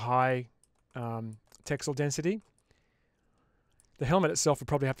fairly high texel density. The helmet itself would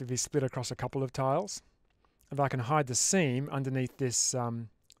probably have to be split across a couple of tiles. And I can hide the seam underneath this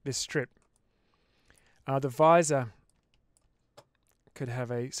this strip. The visor could have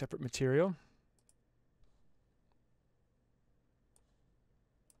a separate material.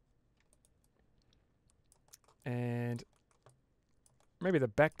 And maybe the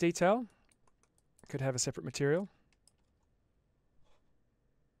back detail could have a separate material.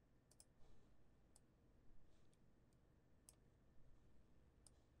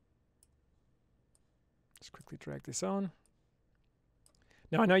 Just quickly drag this on.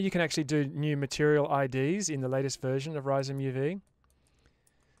 Now I know you can actually do new material IDs in the latest version of Rhizome UV.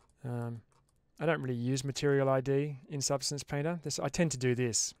 I don't really use material ID in Substance Painter. I tend to do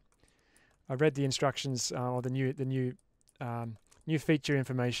this. I read the instructions or the new feature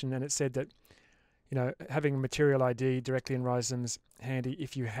information, and it said that having material ID directly in Rhizome's handy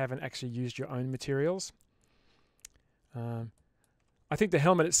if you haven't actually used your own materials. I think the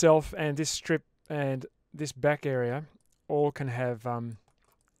helmet itself and this strip and this back area all can have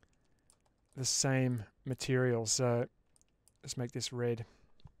the same material. So let's make this red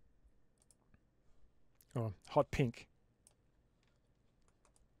or hot pink.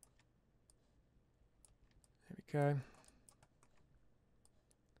 There we go.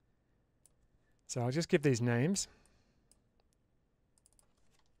 So I'll just give these names.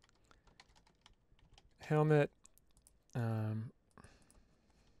 Helmet,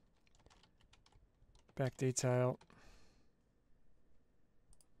 back detail,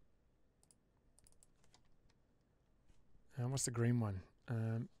 what's the green one?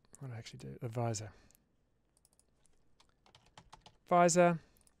 What do I actually do? The visor. Visor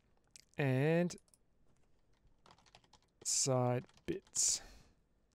and side bits.